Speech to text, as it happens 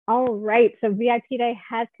All right, so VIP Day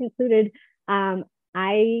has concluded.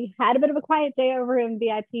 I had a bit of a quiet day over in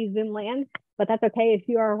VIP Zoom land, but that's okay. If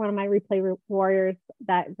you are one of my replay warriors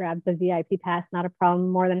that grabbed the VIP pass, not a problem.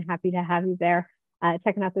 More than happy to have you there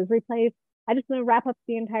checking out those replays. I just want to wrap up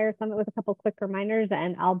the entire summit with a couple quick reminders,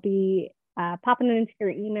 and I'll be popping it into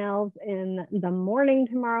your emails in the morning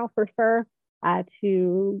tomorrow for sure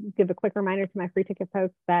to give a quick reminder to my free ticket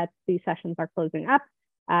folks that these sessions are closing up.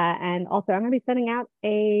 And also, I'm going to be sending out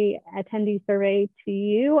a attendee survey to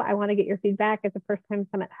you. I want to get your feedback as a first-time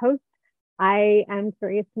summit host. I am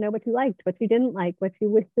curious to know what you liked, what you didn't like, what you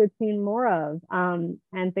wish to have seen more of,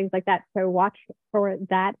 and things like that. So watch for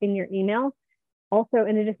that in your email. Also,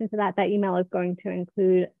 in addition to that, that email is going to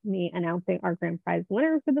include me announcing our grand prize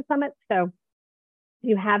winner for the summit. So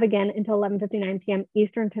you have, again, until 11:59 p.m.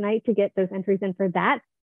 Eastern tonight to get those entries in for that.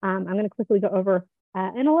 I'm going to quickly go over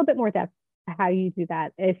in a little bit more depth how you do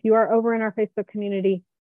that. If you are over in our Facebook community,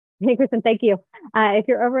 hey, Kristen, thank you. If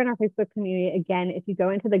you're over in our Facebook community, again, if you go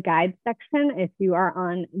into the guide section, if you are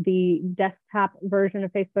on the desktop version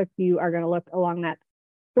of Facebook, you are going to look along that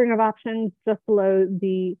string of options just below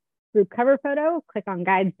the group cover photo. Click on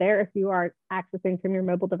guides there. If you are accessing from your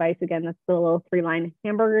mobile device, again, that's the little 3-line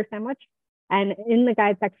hamburger sandwich. And in the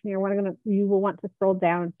guide section, you will want to scroll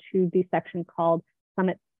down to the section called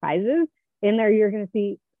Summit Prizes. In there, you're going to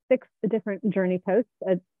see 6 different journey posts,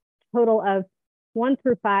 a total of 1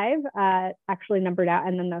 through 5, actually numbered out.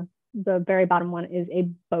 And then the very bottom one is a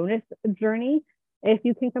bonus journey. If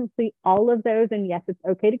you can complete all of those, and yes, it's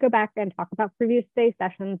okay to go back and talk about previous day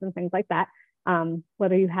sessions and things like that,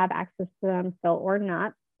 whether you have access to them still or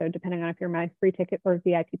not. So depending on if you're my free ticket or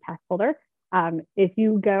VIP pass holder. If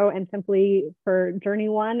you go and simply for journey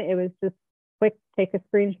 1, it was just quick, take a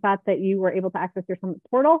screenshot that you were able to access your Summit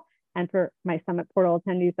portal. And for my Summit portal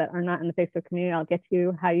attendees that are not in the Facebook community, I'll get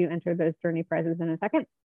you how you enter those journey prizes in a second.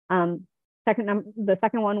 The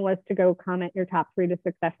second one was to go comment your top 3 to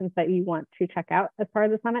 6 sessions that you want to check out as part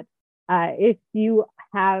of the summit. If you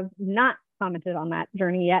have not commented on that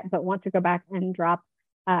journey yet, but want to go back and drop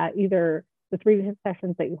either the 3 to 6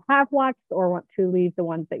 sessions that you have watched or want to leave the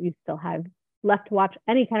ones that you still have left to watch,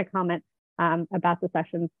 any kind of comment about the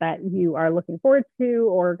sessions that you are looking forward to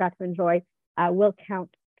or got to enjoy will count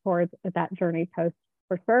towards that journey post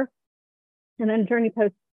for sure. And then journey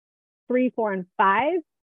posts 3, 4, and 5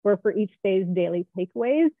 were for each day's daily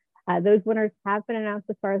takeaways. Those winners have been announced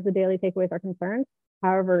as far as the daily takeaways are concerned.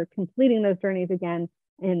 However, completing those journeys again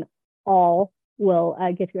in all will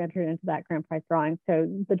get you entered into that grand prize drawing. So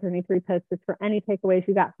the journey 3 post is for any takeaways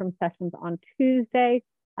you got from sessions on Tuesday.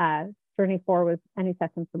 Journey 4 was any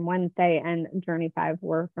sessions from Wednesday, and journey 5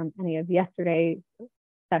 were from any of yesterday's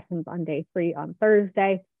sessions on day 3 on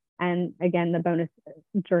Thursday. And again, the bonus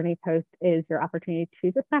journey post is your opportunity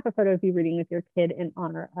to just snap a photo of you reading with your kid in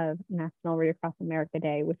honor of National Read Across America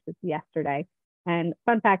Day, which was yesterday. And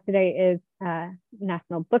fun fact, today is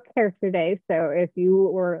National Book Character Day. So if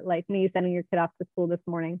you were like me sending your kid off to school this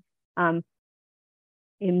morning,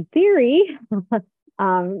 in theory,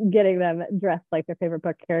 getting them dressed like their favorite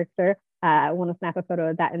book character, want to snap a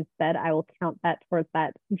photo of that instead, I will count that towards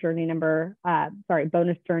that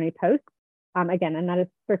bonus journey post. Again, and that is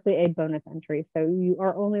strictly a bonus entry. So you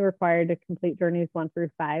are only required to complete journeys 1 through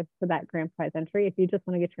 5 for that grand prize entry. If you just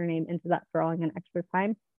want to get your name into that drawing an extra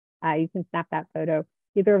time, you can snap that photo,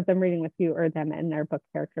 either of them reading with you or them in their book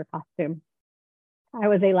character costume. I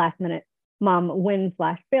was a last minute mom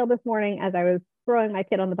win/fail this morning. As I was throwing my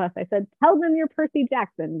kid on the bus, I said, tell them you're Percy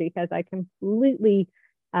Jackson, because I completely,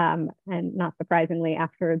 and not surprisingly,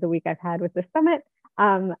 after the week I've had with the summit,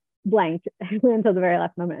 blanked until the very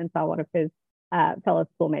last moment and saw one of his fellow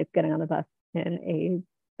schoolmates getting on the bus in a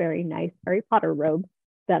very nice Harry Potter robe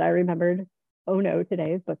that I remembered, oh no,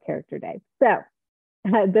 today is book character day. So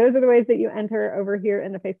those are the ways that you enter over here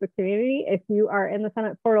in the Facebook community. If you are in the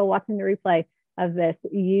Summit portal watching the replay of this,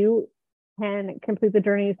 you can complete the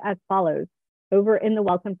journeys as follows. Over in the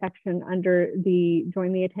welcome section under the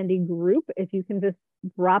join the attendee group, if you can just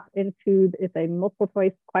drop into, it's a multiple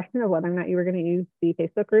choice question of whether or not you were going to use the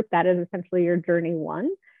Facebook group, that is essentially your journey 1.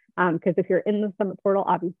 Because if you're in the Summit portal,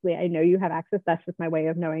 obviously I know you have access. That's just my way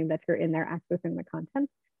of knowing that you're in there accessing the content.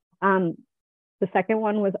 The second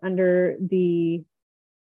one was under the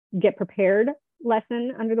Get Prepared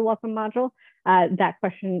lesson under the welcome module. That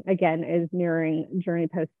question again is mirroring journey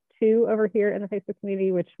post 2 over here in the Facebook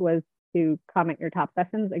community, which was to comment your top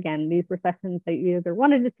sessions. Again, these were sessions that you either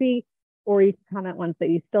wanted to see, or you can comment ones that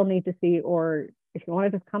you still need to see, or if you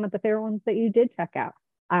want to just comment the favorite ones that you did check out.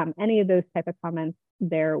 Any of those type of comments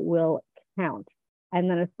there will count. And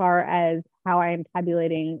then as far as how I am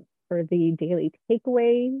tabulating for the daily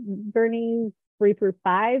takeaway journeys 3 through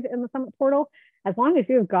 5 in the Summit portal, as long as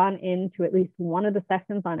you have gone into at least one of the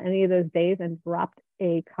sessions on any of those days and dropped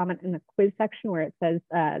a comment in the quiz section where it says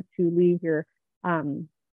to leave your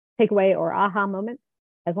takeaway or aha moment,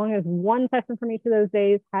 as long as one session from each of those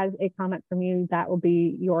days has a comment from you, that will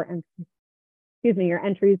be your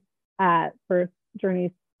entries for journeys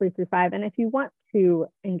 3 through 5. And if you want to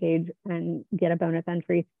engage and get a bonus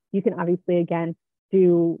entry, you can obviously, again,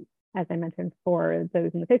 do, as I mentioned, for those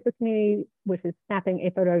in the Facebook community, which is snapping a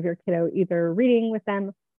photo of your kiddo, either reading with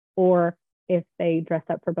them, or if they dress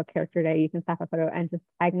up for book character day, you can snap a photo and just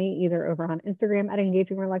tag me either over on Instagram at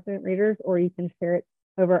Engaging Reluctant Readers, or you can share it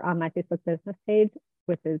over on my Facebook business page,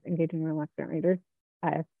 which is Engaging Reluctant Readers.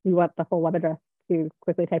 If you want the full web address to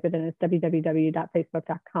quickly type it in, it's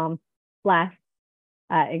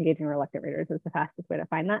www.facebook.com/Engaging Reluctant Readers is the fastest way to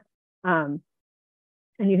find that. And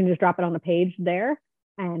you can just drop it on the page there,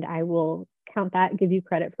 and I will count that, give you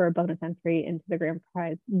credit for a bonus entry into the grand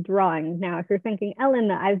prize drawing. Now, if you're thinking,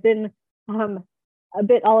 Ellen, I've been a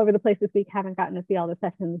bit all over the place this week, haven't gotten to see all the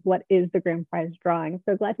sessions, what is the grand prize drawing?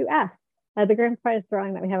 So glad you asked. The grand prize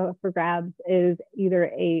drawing that we have up for grabs is either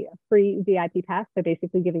a free VIP pass, so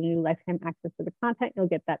basically giving you lifetime access to the content. You'll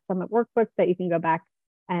get that Summit workbook that you can go back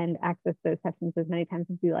and access those sessions as many times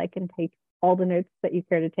as you like and take all the notes that you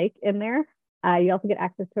care to take in there. You also get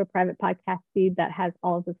access to a private podcast feed that has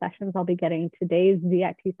all of the sessions. I'll be getting today's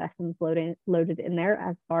VIP sessions loaded in there.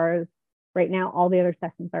 As far as right now, all the other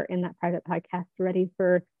sessions are in that private podcast ready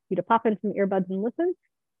for you to pop in some earbuds and listen.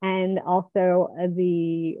 And also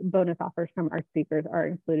the bonus offers from our speakers are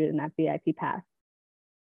included in that VIP pass.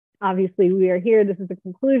 Obviously, we are here. This is the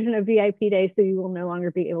conclusion of VIP day, so you will no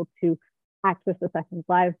longer be able to access the sessions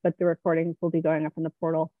live, but the recordings will be going up in the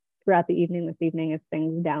portal throughout the evening this evening as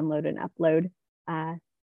things download and upload. And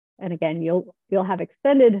again, you'll have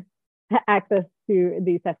extended access to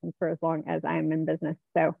these sessions for as long as I am in business.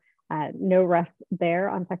 So no rush there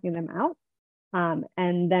on checking them out.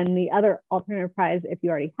 And then the other alternative prize, if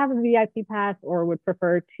you already have a VIP pass or would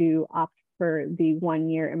prefer to opt for the 1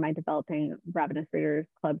 year in my Developing Ravenous Readers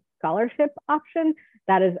Club scholarship option,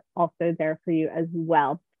 that is also there for you as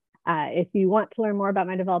well. If you want to learn more about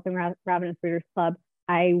my Developing Ravenous Readers Club,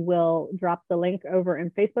 I will drop the link over in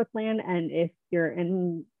Facebook land. And if you're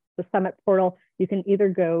in the Summit portal, you can either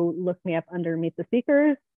go look me up under Meet the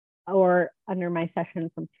Speakers or under my session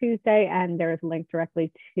from Tuesday. And there is a link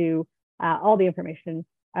directly to all the information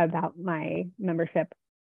about my membership.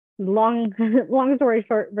 Long story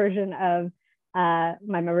short version of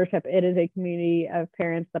my membership, it is a community of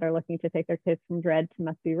parents that are looking to take their kids from dread to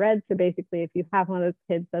must be read. So basically, if you have one of those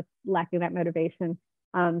kids that's lacking that motivation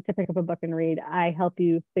to pick up a book and read, I help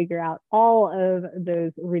you figure out all of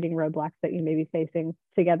those reading roadblocks that you may be facing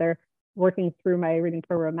together, working through my Reading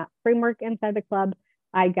Pro Roadmap framework inside the club.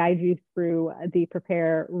 I guide you through the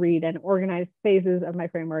prepare, read, and organize phases of my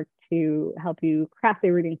framework to help you craft a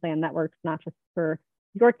reading plan that works not just for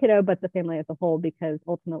your kiddo, but the family as a whole, because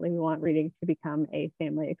ultimately we want reading to become a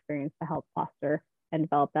family experience to help foster and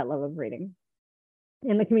develop that love of reading.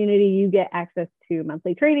 In the community, you get access to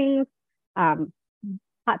monthly trainings,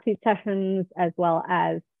 hot seat sessions, as well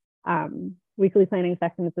as weekly planning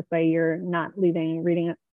sessions. This way you're not leaving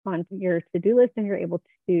reading on your to-do list and you're able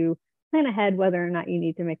to plan ahead whether or not you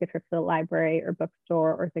need to make a trip to the library or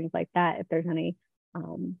bookstore or things like that. If there's any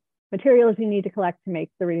materials you need to collect to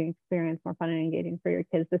make the reading experience more fun and engaging for your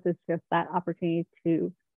kids, this is just that opportunity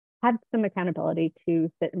to have some accountability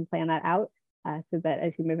to sit and plan that out so that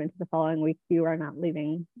as you move into the following week, you are not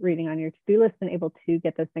leaving reading on your to-do list and able to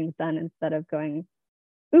get those things done instead of going,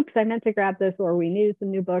 oops, I meant to grab this, or we needed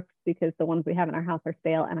some new books because the ones we have in our house are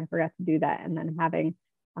stale and I forgot to do that, and then having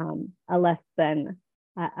a less than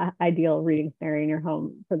ideal reading scenario in your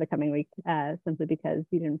home for the coming week simply because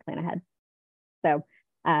you didn't plan ahead. So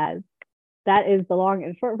that is the long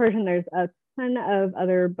and short version. There's a ton of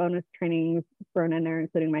other bonus trainings thrown in there,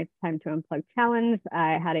 including my Time to Unplug challenge.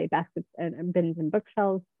 I had a baskets and bins and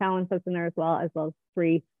bookshelves challenge that's in there as well as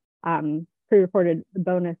 3 pre-recorded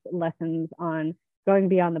bonus lessons on going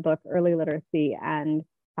beyond the book, early literacy, and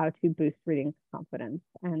how to boost reading confidence.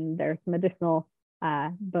 And there's some additional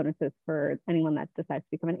bonuses for anyone that decides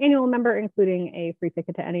to become an annual member, including a free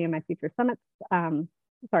ticket to any of my future summits. A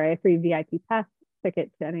free VIP pass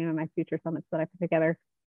ticket to any of my future summits that I put together,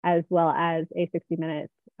 as well as a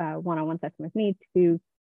 60-minute one-on-one session with me to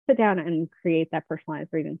sit down and create that personalized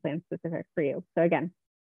reading plan specific for you. So again,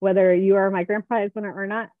 whether you are my grand prize winner or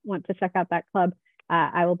not, want to check out that club,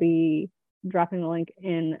 I will be dropping the link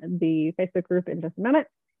in the Facebook group in just a moment.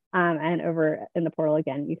 And over in the portal,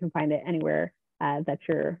 again, you can find it anywhere that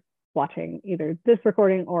you're watching either this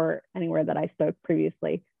recording or anywhere that I spoke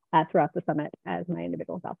previously throughout the summit as my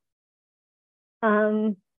individual self.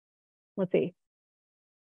 Let's see.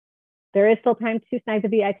 There is still time to snag the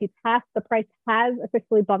VIP pass. The price has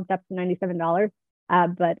officially bumped up to $97,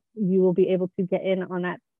 but you will be able to get in on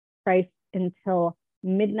that price until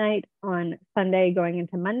midnight on Sunday going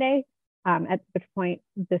into Monday, at which point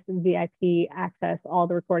this VIP access, all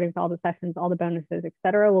the recordings, all the sessions, all the bonuses,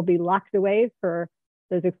 etc., will be locked away for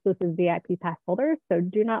those exclusive VIP pass holders. So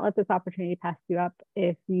do not let this opportunity pass you up.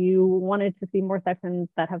 If you wanted to see more sessions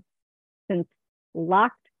that have since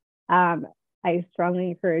locked, I strongly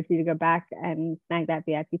encourage you to go back and snag that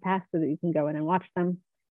VIP pass so that you can go in and watch them.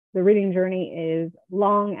 The reading journey is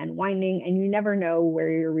long and winding, and you never know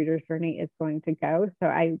where your reader's journey is going to go. So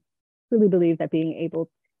I truly believe that being able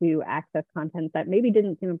to access content that maybe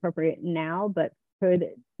didn't seem appropriate now, but could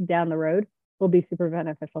down the road, will be super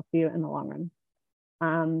beneficial to you in the long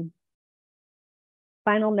run.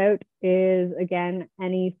 Final note is, again,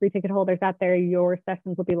 any free ticket holders out there, your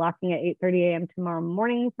sessions will be locking at 8:30 a.m. tomorrow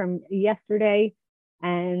morning from yesterday.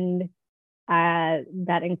 And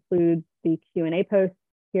that includes the Q&A post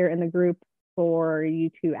here in the group for you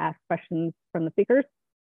to ask questions from the speakers.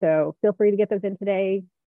 So feel free to get those in today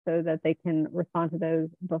so that they can respond to those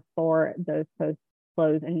before those posts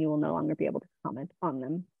close, and you will no longer be able to comment on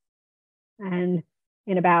them. And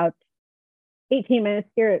in about 18 minutes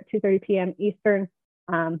here at 2:30 p.m. Eastern,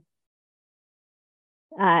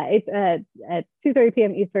 it's at 2:30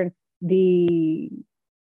 p.m. Eastern,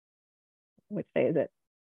 which day is it?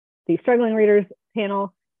 The Struggling Readers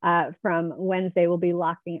panel from Wednesday will be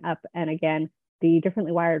locking up. And again, the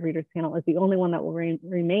Differently Wired Readers panel is the only one that will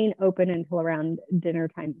remain open until around dinner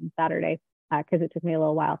time on Saturday, because it took me a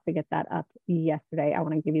little while to get that up yesterday. I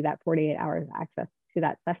want to give you that 48 hours access to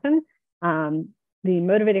that session. The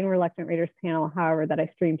Motivating Reluctant Readers panel, however, that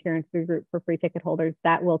I streamed here into the group for free ticket holders,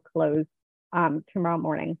 that will close tomorrow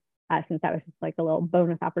morning, since that was just like a little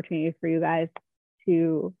bonus opportunity for you guys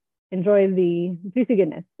to enjoy the juicy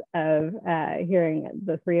goodness of hearing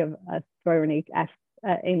the three of us, Joy, Renique, Ash,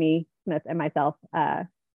 Amy Smith, and myself have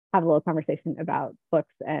a little conversation about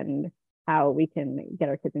books and how we can get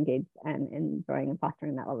our kids engaged and enjoying and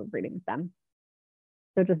fostering that love of reading with them.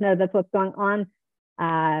 So just know that's what's going on.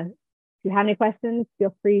 If you have any questions,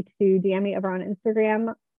 feel free to DM me over on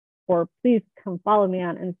Instagram, or please come follow me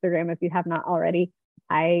on Instagram if you have not already.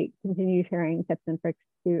 I continue sharing tips and tricks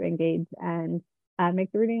to engage and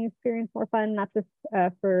make the reading experience more fun, not just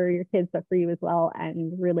for your kids, but for you as well,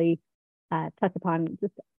 and really touch upon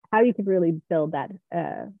just how you could really build that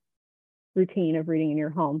routine of reading in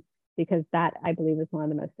your home, because that, I believe, is one of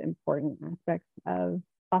the most important aspects of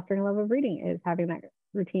fostering a love of reading, is having that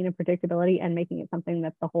routine of predictability and making it something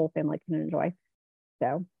that the whole family can enjoy.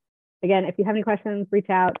 So again, if you have any questions, reach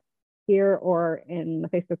out here or in the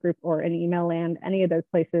Facebook group or in email land, any of those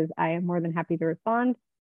places. I am more than happy to respond.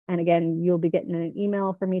 And again, you'll be getting an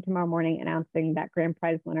email from me tomorrow morning announcing that grand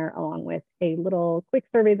prize winner, along with a little quick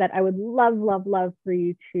survey that I would love, love, love for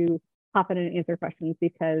you to pop in and answer questions,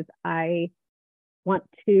 because I want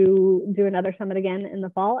to do another summit again in the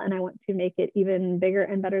fall, and I want to make it even bigger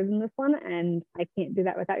and better than this one, and I can't do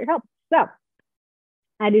that without your help. So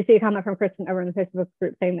I do see a comment from Kristen over in the Facebook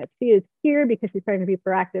group saying that she is here because she's trying to be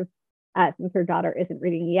proactive since her daughter isn't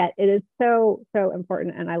reading yet. It is so, so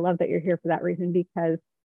important, and I love that you're here for that reason, because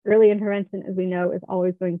early intervention, as we know, is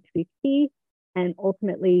always going to be key, and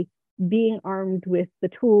ultimately being armed with the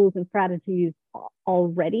tools and strategies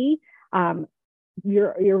already,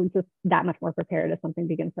 you're just that much more prepared if something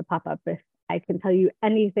begins to pop up. If I can tell you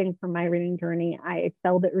anything from my reading journey, I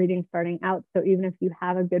excelled at reading starting out. So even if you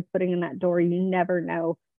have a good footing in that door, you never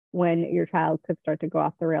know when your child could start to go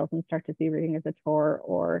off the rails and start to see reading as a chore,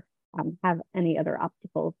 or have any other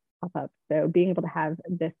obstacles pop up. So being able to have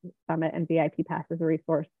this summit and VIP pass as a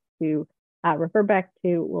resource to refer back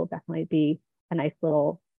to will definitely be a nice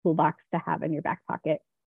little toolbox to have in your back pocket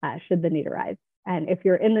should the need arise. And if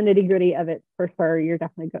you're in the nitty gritty of it, for sure, you're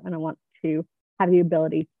definitely going to want to have the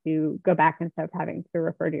ability to go back instead of having to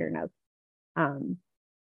refer to your notes.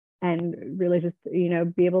 And really just,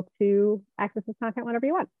 be able to access this content whenever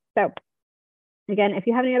you want. So again, if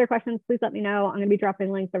you have any other questions, please let me know. I'm going to be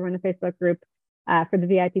dropping links over in the Facebook group for the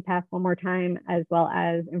VIP pass one more time, as well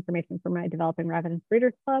as information for my Developing Ravenous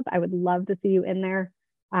Readers Club. I would love to see you in there,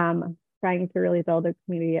 trying to really build a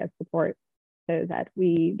community of support so that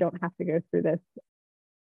we don't have to go through this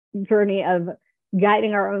journey of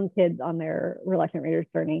guiding our own kids on their reluctant readers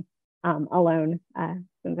journey alone.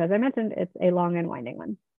 Since, as I mentioned, it's a long and winding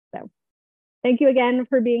one. So thank you again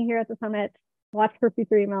for being here at the summit. Watch for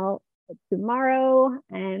future email tomorrow.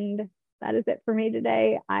 And that is it for me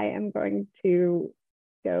today. I am going to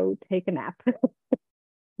go take a nap.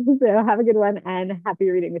 So have a good one and happy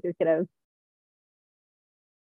reading with your kiddos.